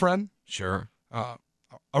 A girlfriend, Sure.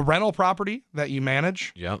 a rental property that you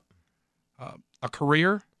manage, Yep. a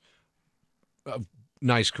career.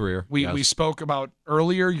 Nice career. We Yes. spoke about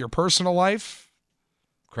earlier your personal life,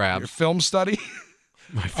 your Crabs. film study.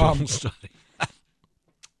 My film study.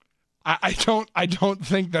 I don't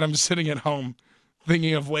think that I'm sitting at home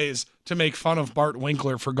thinking of ways to make fun of Bart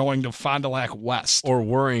Winkler for going to Fond du Lac West. Or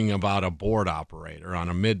worrying about a board operator on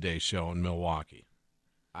a midday show in Milwaukee.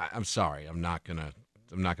 I'm sorry. I'm not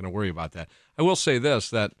gonna worry about that. I will say this,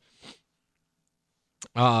 that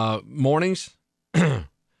mornings,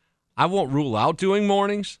 I won't rule out doing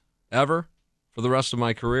mornings ever for the rest of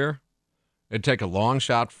my career. It'd take a long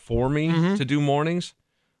shot for me to do mornings.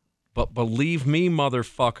 But believe me,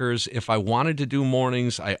 motherfuckers, if I wanted to do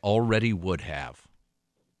mornings, I already would have.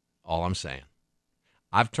 All I'm saying.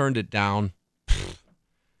 I've turned it down.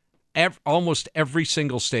 Almost every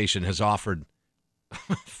single station has offered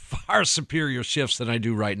far superior shifts than I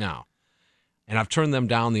do right now. And I've turned them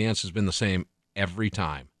down. The answer's been the same every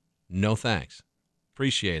time. No thanks.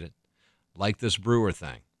 Appreciate it. Like this Brewer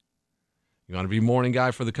thing. You want to be morning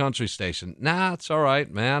guy for the country station? Nah, it's all right,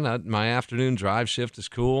 man. My afternoon drive shift is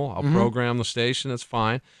cool. I'll program the station. It's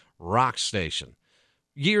fine. Rock station.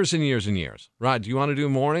 Years and years and years. Right, do you want to do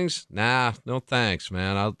mornings? Nah, no thanks,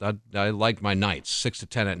 man. I like my nights, 6 to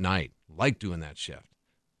 10 at night. Like doing that shift.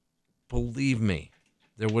 Believe me,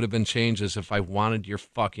 there would have been changes if I wanted your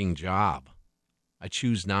fucking job. I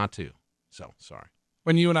choose not to. So, sorry.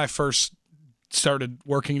 When you and I first started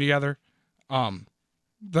working together,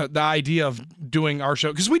 the idea of doing our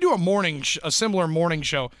show, because we do a similar morning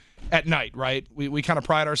show at night, right? We kind of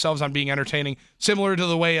pride ourselves on being entertaining, similar to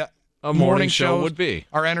the way A morning shows show would be.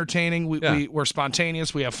 are entertaining. We're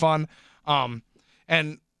spontaneous. We have fun.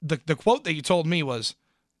 And the quote that you told me was,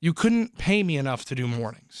 "You couldn't pay me enough to do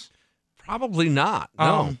mornings." Probably not.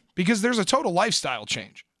 No. Because there's a total lifestyle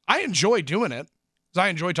change. I enjoy doing it because I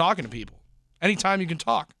enjoy talking to people. Anytime you can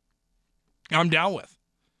talk, I'm down with.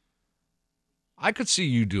 I could see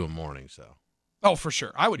you doing mornings, though. Oh, for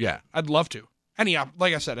sure. I would. Yeah. I'd love to.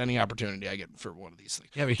 Like I said, any opportunity I get for one of these things.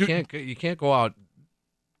 Yeah, but you can't go out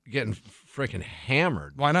getting freaking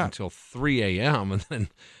hammered. Why not? Until 3 a.m. and then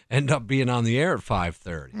end up being on the air at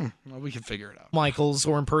 5:30. Well, we can figure it out. Michaels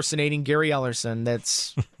or impersonating Gary Ellerson.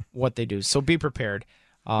 That's what they do. So be prepared.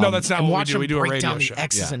 No, that's not and what we watch do. them We do a break radio down show. the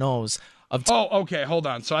X's Yeah. and O's of Oh, okay. Hold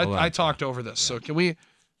on. So I talked over this. So can we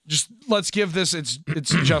let's give this it's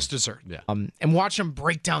just dessert. Yeah. and watch them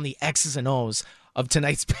break down the X's and O's of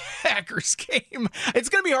tonight's Packers game. It's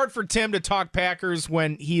going to be hard for Tim to talk Packers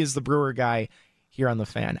when he is the Brewer guy here on the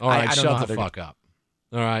Fan. All right, I don't know how shut the they're fuck up.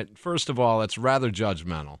 All right. First of all, it's rather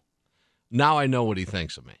judgmental. Now I know what he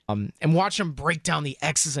thinks of me. and watch them break down the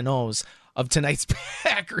X's and O's of tonight's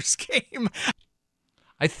Packers game.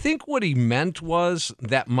 I think what he meant was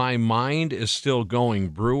that my mind is still going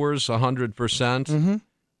Brewers 100%,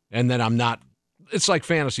 and that I'm not. It's like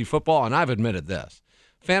fantasy football, and I've admitted this.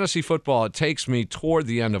 Fantasy football, it takes me toward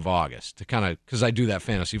the end of August to kind of, because I do that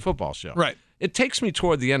fantasy football show. Right. It takes me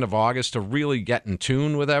toward the end of August to really get in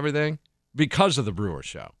tune with everything because of the Brewer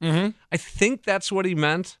show. Mm-hmm. I think that's what he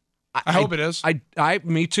meant. I hope it is.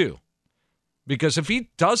 Me too. Because if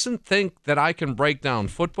he doesn't think that I can break down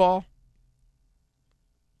football,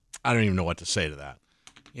 I don't even know what to say to that.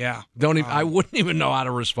 Yeah. I wouldn't even know how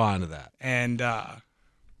to respond to that. And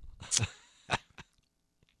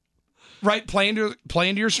right, playing to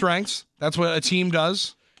your strengths. That's what a team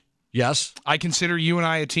does. Yes, I consider you and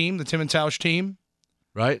I a team, the Tim and Tausch team.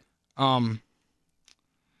 right?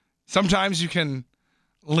 Sometimes you can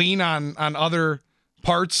lean on other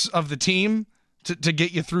parts of the team to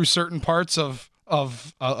get you through certain parts of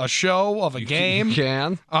a show, of a game. You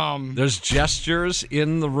can. There's gestures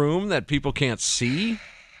in the room that people can't see.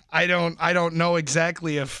 I don't know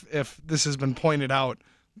exactly if this has been pointed out,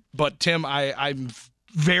 but Tim, I'm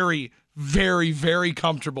very, very, very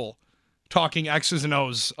comfortable talking X's and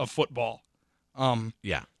O's of football.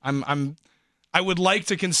 Yeah. I would like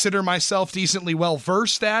to consider myself decently well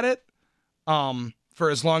versed at it. For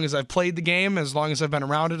as long as I've played the game, as long as I've been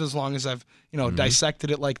around it, as long as I've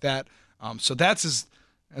dissected it like that. So that's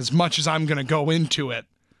as much as I'm going to go into it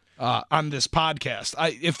on this podcast.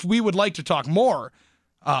 If we would like to talk more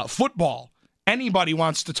football, anybody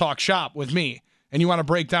wants to talk shop with me, and you want to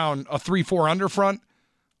break down a 3-4 under front,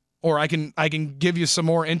 or I can give you some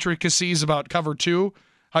more intricacies about cover 2,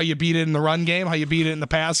 how you beat it in the run game, how you beat it in the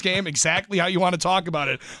pass game, exactly how you want to talk about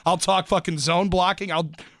it. I'll talk fucking zone blocking. I'll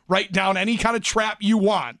write down any kind of trap you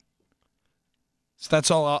want. So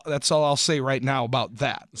that's all I'll say right now about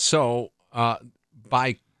that. So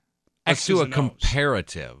let's do a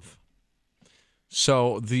comparative.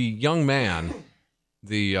 So the young man,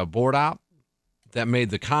 the board op that made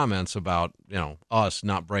the comments about us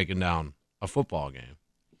not breaking down a football game,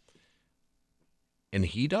 and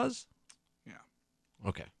he does. Yeah.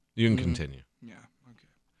 Okay, you can continue. Yeah. Okay.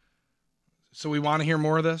 So we want to hear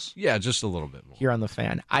more of this? Yeah, just a little bit more. Here on the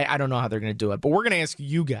Fan. I don't know how they're going to do it, but we're going to ask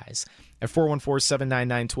you guys at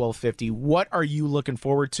 414-799-1250. What are you looking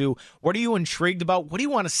forward to? What are you intrigued about? What do you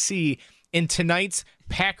want to see in tonight's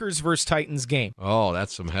Packers versus Titans game? Oh,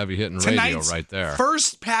 that's some heavy hitting radio right there.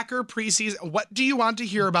 First Packer preseason. What do you want to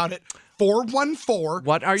hear about it? 414.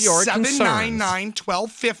 What are your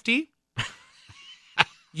 799-1250.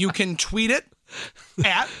 You can tweet it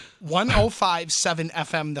at 1057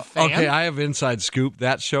 FM The Fan. Okay, I have inside scoop.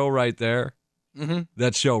 That show right there. Mm-hmm.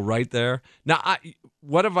 That show right there. Now,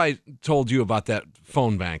 what have I told you about that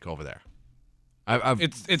phone bank over there?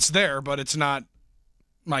 It's there, but it's not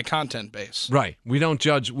my content base. Right. We don't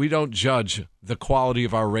judge the quality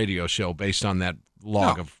of our radio show based on that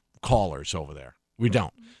log of callers over there. We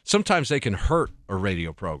don't. Sometimes they can hurt a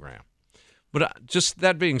radio program. But just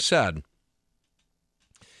that being said,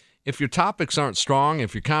 if your topics aren't strong,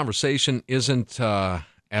 if your conversation isn't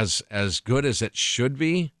as good as it should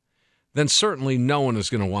be, then certainly no one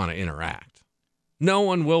is going to want to interact. No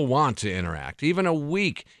one will want to interact.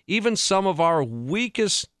 Even some of our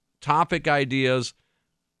weakest topic ideas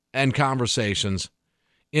and conversations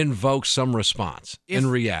invoke some response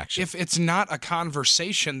and reaction. If it's not a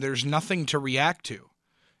conversation, there's nothing to react to. Right.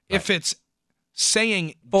 If it's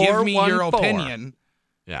saying, give me your opinion,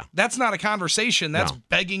 that's not a conversation. That's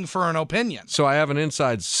begging for an opinion. So I have an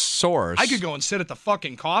inside source. I could go and sit at the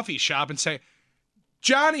fucking coffee shop and say,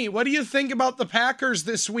 Johnny, what do you think about the Packers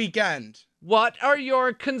this weekend? What are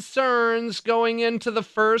your concerns going into the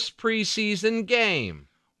first preseason game?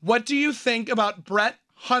 What do you think about Brett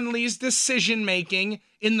Hundley's decision-making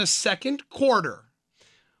in the second quarter?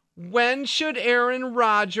 When should Aaron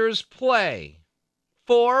Rodgers play?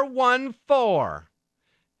 414.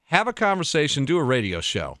 Have a conversation, do a radio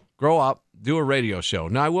show. Grow up, do a radio show.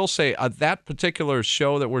 Now, I will say that particular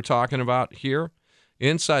show that we're talking about here,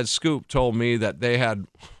 Inside Scoop told me that they had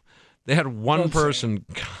one person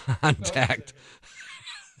contact.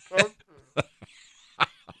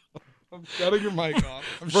 I'm shutting your mic off.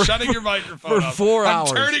 I'm shutting your microphone off. For 4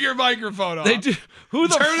 hours. I'm turning your microphone off. They do. Who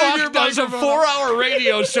the fuck does a 4-hour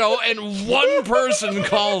radio show and one person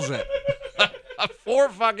calls it? 4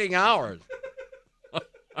 fucking hours.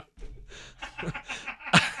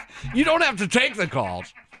 You don't have to take the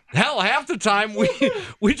calls. Hell, half the time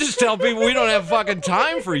we just tell people we don't have fucking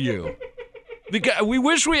time for you. Because we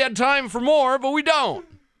wish we had time for more, but we don't.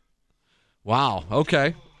 Wow.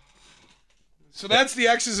 Okay. So that's the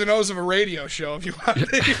X's and O's of a radio show, if you want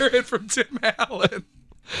to hear it from Tim Allen.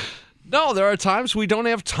 No, there are times we don't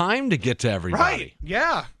have time to get to everybody. Right,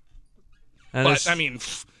 yeah. And But, I mean,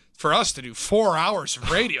 for us to do 4 hours of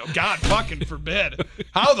radio, God fucking forbid.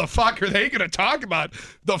 How the fuck are they going to talk about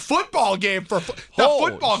the football game for 4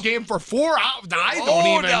 hours? I don't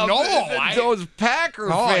even know. Those Packer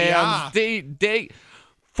fans, yeah. they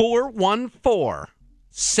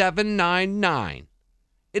 414-799.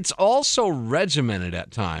 It's also regimented at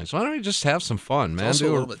times. Why don't we just have some fun, man? Also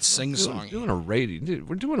a little bit sing-songy.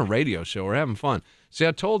 We're doing a radio show. We're having fun. See,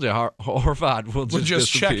 I told you, Horvath will just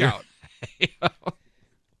check disappear. out.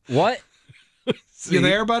 What? You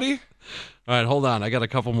there, buddy? All right, hold on. I got a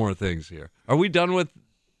couple more things here. Are we done with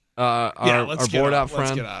our board out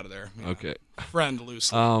friend? Let's get out of there. Yeah. Okay. Friend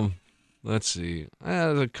loosely. Let's see.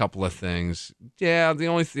 There's a couple of things. Yeah,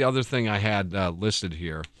 the other thing I had listed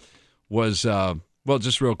here was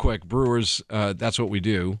just real quick. Brewers. That's what we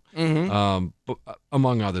do. Mm-hmm.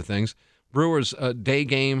 Among other things, Brewers day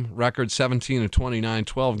game record 17-29,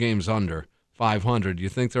 12 games under 500. You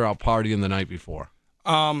think they're out partying the night before?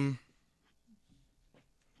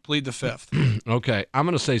 Plead the fifth. Okay, I'm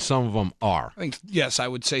going to say some of them are. I think, yes, I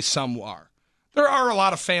would say some are. There are a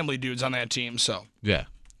lot of family dudes on that team, so Yeah.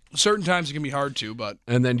 certain times it can be hard to, but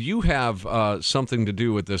And then you have something to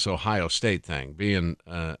do with this Ohio State thing, being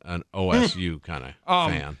an OSU kind of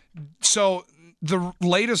fan. so the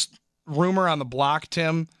latest rumor on the block,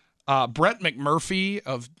 Tim, Brett McMurphy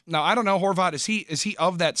now I don't know, Horvath, is he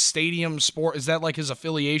of that Stadium Sport? Is that like his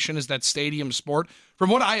affiliation? Is that Stadium Sport? From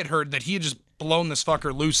what I had heard, that he had just blown this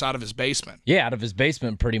fucker loose out of his basement. Yeah, out of his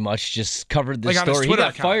basement, pretty much. Just covered this Like on his story. He Twitter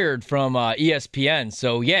got account. fired from ESPN.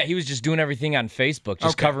 So, yeah, he was just doing everything on Facebook,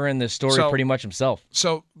 just Okay. covering this story So- pretty much himself.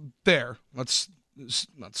 So there, let's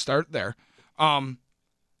start there.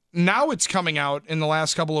 Now it's coming out in the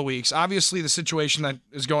last couple of weeks. Obviously, the situation that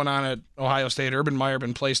is going on at Ohio State, Urban Meyer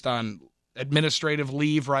been placed on administrative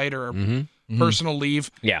leave, right, or personal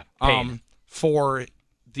leave. Yeah, paid. For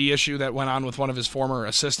the issue that went on with one of his former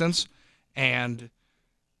assistants. And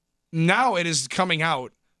now it is coming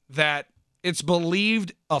out that it's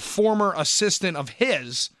believed a former assistant of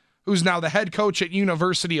his, who's now the head coach at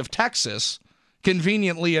University of Texas,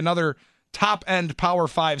 conveniently another top-end Power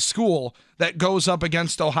 5 school that goes up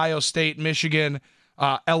against Ohio State, Michigan,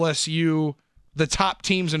 LSU, the top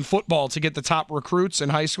teams in football to get the top recruits in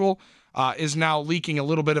high school, is now leaking a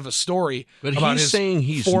little bit of a story But about he's his saying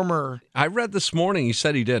he's former... I read this morning. He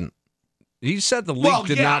said he didn't. He said the leak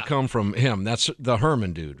did not come from him. That's the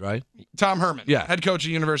Herman dude, right? Tom Herman, Yeah. head coach at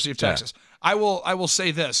University of Texas. I will say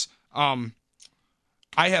this. I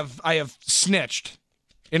have snitched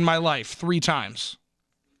in my life 3 times.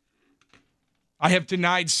 I have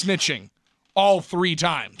denied snitching all 3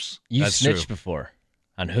 times. You That's snitched true. before.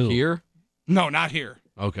 On who? Here? No, not here.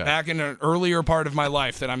 Okay. Back in an earlier part of my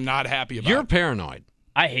life that I'm not happy about. You're paranoid.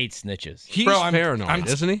 I hate snitches. He's Bro, I'm paranoid,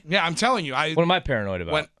 isn't he? Yeah, I'm telling you. What am I paranoid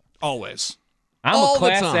about? Always. I'm all a the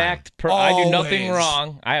class time. act. I do nothing Always.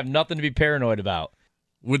 wrong. I have nothing to be paranoid about.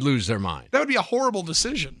 Would lose their mind. That would be a horrible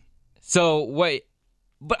decision. So, wait.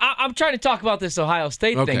 But I'm trying to talk about this Ohio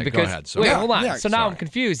State Okay, thing go because ahead. Sorry. wait, Yeah, hold on. yeah, So now sorry. I'm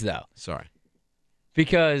confused though. Sorry.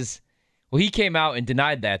 Because he came out and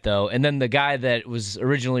denied that though, and then the guy that was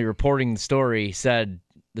originally reporting the story said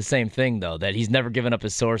the same thing though, that he's never given up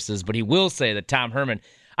his sources, but he will say that Tom Herman,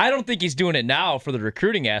 I don't think he's doing it now for the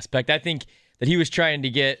recruiting aspect. I think that he was trying to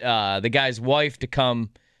get the guy's wife to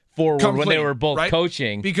come forward when they clean, were both right?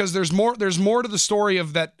 coaching. Because there's more to the story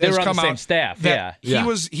of that They has were on come the same out staff, that yeah.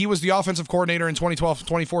 he was the offensive coordinator in 2012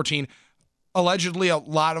 2014. Allegedly, a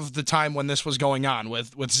lot of the time when this was going on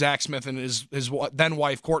with Zach Smith and his then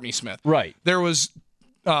wife Courtney Smith, Right. there was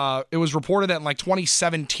it was reported that in like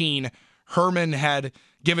 2017, Herman had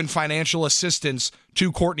given financial assistance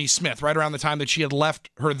to Courtney Smith right around the time that she had left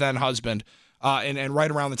her then husband, and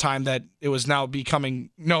right around the time that it was now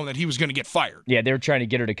becoming known that he was going to get fired. Yeah, they were trying to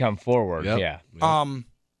get her to come forward. Yep. Yeah.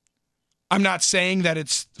 I'm not saying that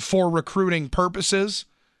it's for recruiting purposes,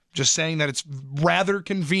 just saying that it's rather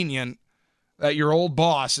convenient that your old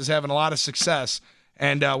boss is having a lot of success.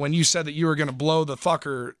 And when you said that you were going to blow the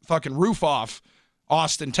fucking roof off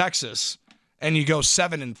Austin, Texas, and you go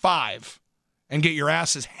 7-5 and get your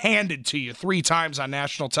asses handed to you 3 times on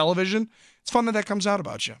national television, it's fun that comes out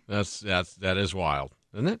about you. That is wild,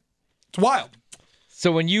 isn't it? It's wild.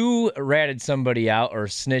 So when you ratted somebody out or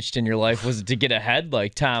snitched in your life, was it to get ahead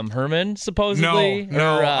like Tom Herman supposedly?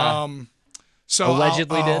 No. So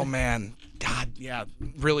allegedly did? Oh, man. God, yeah.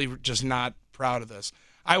 Really just not proud of this.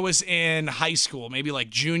 I was in high school, maybe like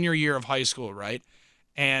junior year of high school, right?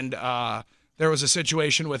 And there was a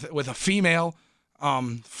situation with a female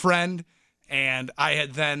friend, and I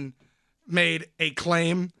had then made a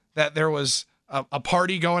claim that there was a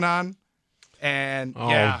party going on. And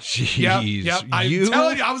yeah, jeez. Yep. I'm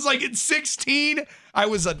telling you, I was like at 16, I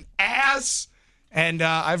was an ass, and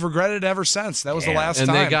I've regretted it ever since. That was the last time.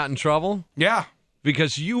 And they got in trouble? Yeah.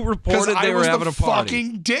 Because you reported they were having a party.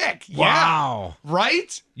 Fucking dick. Wow. Yeah.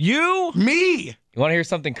 Right? You? Me. You want to hear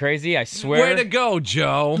something crazy? I swear. Way to go,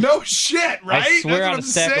 Joe. No shit, right? I swear That's on what a I'm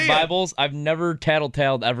stack saying. of Bibles, I've never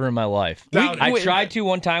tattletailed ever in my life. I tried to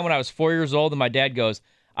one time when I was 4 years old, and my dad goes,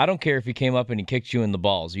 I don't care if he came up and he kicked you in the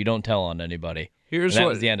balls. You don't tell on anybody. Here's And that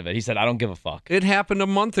what was the end of it. He said, I don't give a fuck. It happened a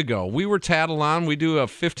month ago. We were tattled on. We do a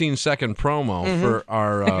 15-second promo for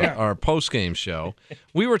our post-game show.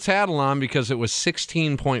 We were tattled on because it was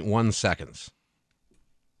 16.1 seconds.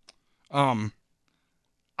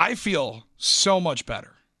 I feel so much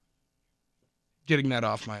better getting that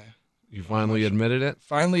off my... You finally admitted it?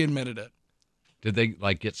 Finally admitted it. Did they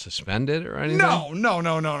get suspended or anything? No.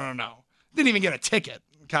 Didn't even get a ticket.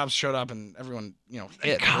 Cops showed up and everyone,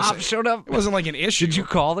 Cops showed up? It wasn't like an issue. Did you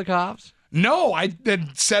call the cops? No, I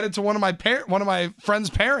had said it to one of my friend's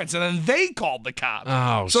parents, and then they called the cops.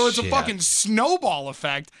 Oh, so it's a shit. fucking snowball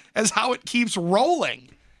effect as how it keeps rolling.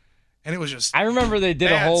 And it was just I remember they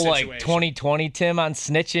did a bad whole situation. like 2020 Tim on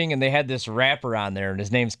snitching, and they had this rapper on there, and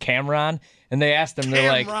his name's Cameron. And they asked him, they're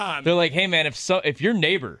like, hey man, if your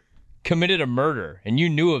neighbor committed a murder and you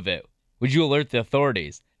knew of it, would you alert the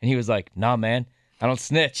authorities? And he was like, nah, man, I don't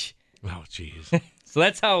snitch. Oh, jeez. So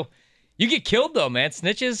that's how you get killed, though, man.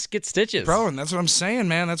 Snitches get stitches. Bro, and that's what I'm saying,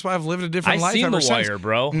 man. That's why I've lived a different life seen ever The since. Wire,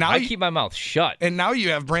 bro. Now I keep my mouth shut. And now you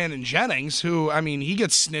have Brandon Jennings, who, I mean, he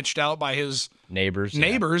gets snitched out by his Neighbors,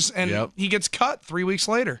 and Yep. he gets cut 3 weeks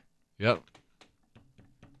later. Yep.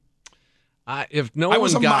 If no I one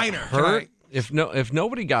was a got minor. hurt, if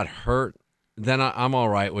nobody got hurt, then I'm all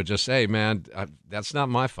right with just, hey, man, that's not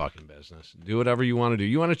my fucking business. Do whatever you want to do.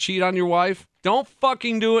 You want to cheat on your wife? Don't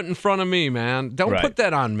fucking do it in front of me, man. Don't Right. put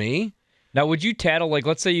that on me. Now, would you tattle, like,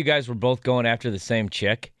 let's say you guys were both going after the same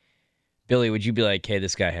chick. Billy, would you be like, hey,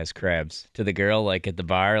 this guy has crabs to the girl, like at the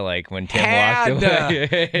bar, like when Tim walked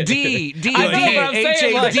away? D-H-A-D,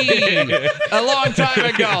 a long time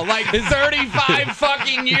ago, like 35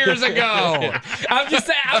 fucking years ago. I'm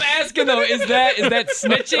asking though, is that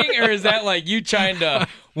snitching, or is that like you trying to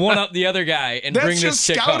one up the other guy and That's bring just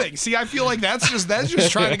this chick scouting. home? See, I feel like that's just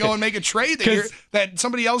trying to go and make a trade that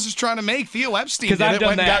somebody else is trying to make. Theo Epstein did Because I've it done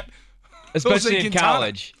when that. Especially in Quintana.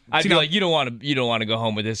 college, I'd be like, you don't want to go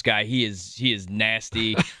home with this guy. He is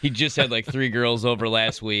nasty. He just had like 3 girls over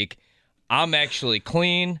last week. I'm actually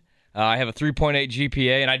clean. I have a 3.8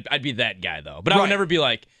 GPA, and I'd be that guy though. But I would never be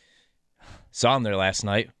like, saw him there last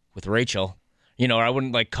night with Rachel. Or I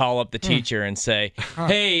wouldn't like call up the teacher and say,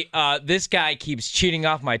 hey, this guy keeps cheating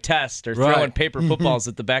off my test or throwing paper footballs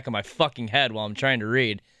at the back of my fucking head while I'm trying to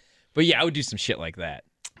read. But yeah, I would do some shit like that.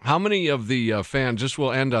 How many of the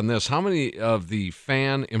we'll end on this, how many of the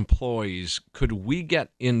fan employees could we get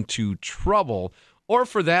into trouble, or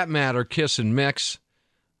for that matter, Kiss and Mix,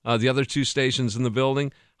 the other 2 stations in the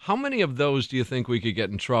building, how many of those do you think we could get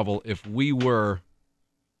in trouble if we were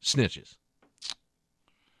snitches?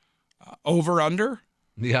 Over under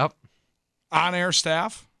Yep. on air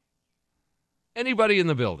staff. Anybody in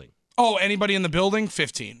the building? Oh, anybody in the building?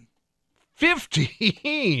 15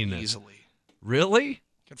 15? easily. Really?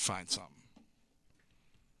 Could find something.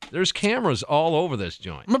 There's cameras all over this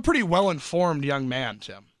joint. I'm a pretty well-informed young man,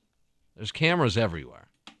 Tim. There's cameras everywhere.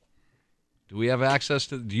 Do you have access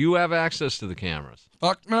to the cameras?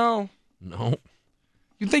 Fuck no. No.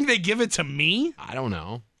 You think they give it to me? I don't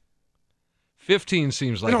know. 15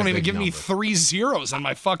 seems like They don't a even big give me number. 3 zeros on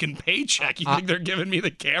my fucking paycheck. You think they're giving me the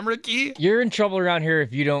camera key? You're in trouble around here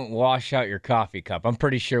if you don't wash out your coffee cup. I'm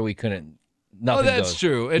pretty sure we couldn't nothing that's goes.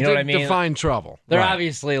 true. You know what I mean? Define trouble. They're Right.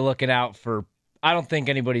 obviously looking out for. I don't think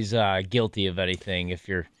anybody's guilty of anything if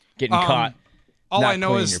you're getting caught. All not I know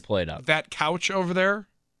cleaning is your plate up. that couch over there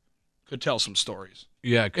could tell some stories.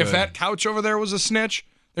 Yeah, it could. If that couch over there was a snitch,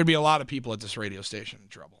 there'd be a lot of people at this radio station in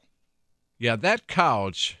trouble. Yeah, that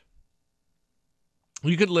couch.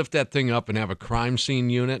 You could lift that thing up and have a crime scene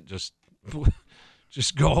unit just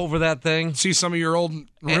go over that thing. See some of your old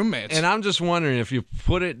roommates. And I'm just wondering if you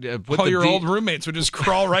put it. All your old roommates would just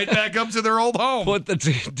crawl right back up to their old home. Put the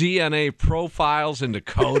DNA profiles into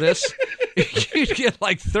CODIS, you'd get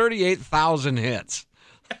like 38,000 hits.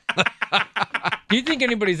 Do you think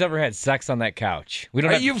anybody's ever had sex on that couch? We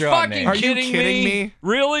don't Are have to you throw out fucking names. Are you kidding kidding me?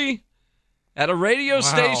 Really? At a radio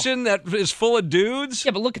station that is full of dudes?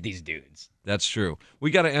 Yeah, but look at these dudes. That's true.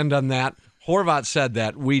 We got to end on that. Horvat said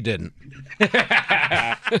that. We didn't.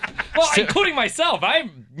 Well, including myself.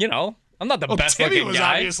 I'm not the best Timmy looking was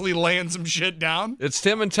guy. obviously laying some shit down. It's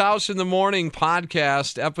Tim and Tausch in the Morning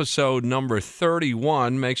podcast, episode number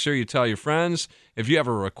 31. Make sure you tell your friends. If you have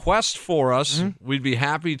a request for us, we'd be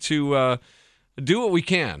happy to do what we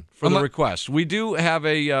can for the request. We do have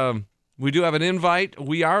an invite.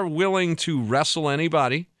 We are willing to wrestle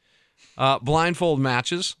anybody. Blindfold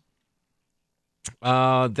matches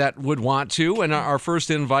that would want to. And our first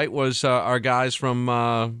invite was our guys from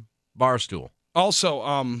Barstool. Also,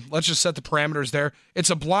 let's just set the parameters there. It's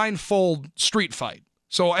a blindfold street fight,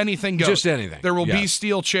 so anything goes. Just anything. There will be Yes.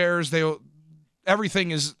 steel chairs.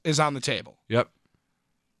 Everything is on the table. Yep.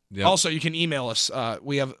 Also, you can email us.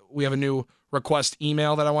 We have a new request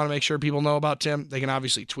email that I want to make sure people know about, Tim. They can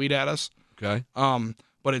obviously tweet at us. Okay.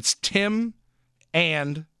 But it's Tim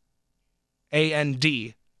and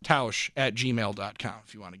AND Tausch at gmail.com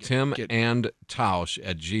if you want to get Tim and Tausch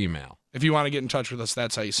at Gmail. If you want to get in touch with us,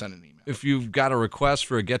 that's how you send an email. If you've got a request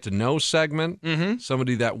for a get to know segment,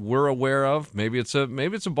 somebody that we're aware of, maybe it's a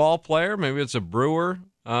ball player, maybe it's a Brewer.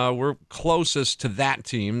 We're closest to that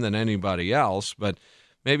team than anybody else, but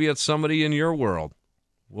maybe it's somebody in your world.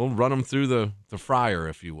 We'll run them through the fryer,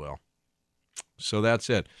 if you will. So that's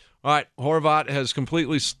it. All right, Horvat has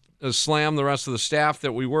completely slammed the rest of the staff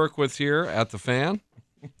that we work with here at the Fan.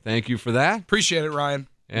 Thank you for that. Appreciate it, Ryan.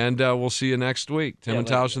 And we'll see you next week. Tim and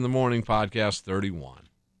Tausch in the Morning, podcast 31.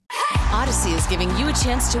 Odyssey is giving you a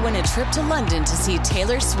chance to win a trip to London to see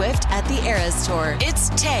Taylor Swift at the Eras Tour. It's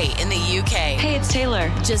Tay in the UK. Hey, it's Taylor.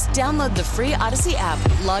 Just download the free Odyssey app,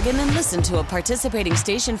 log in and listen to a participating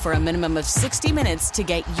station for a minimum of 60 minutes to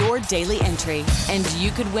get your daily entry. And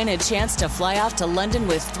you could win a chance to fly off to London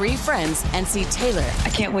with 3 friends and see Taylor. I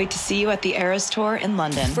can't wait to see you at the Eras Tour in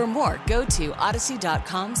London. For more, go to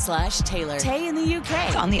odyssey.com/Taylor. Tay in the UK.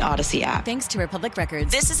 It's on the Odyssey app. Thanks to Republic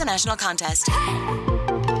Records. This is a national contest.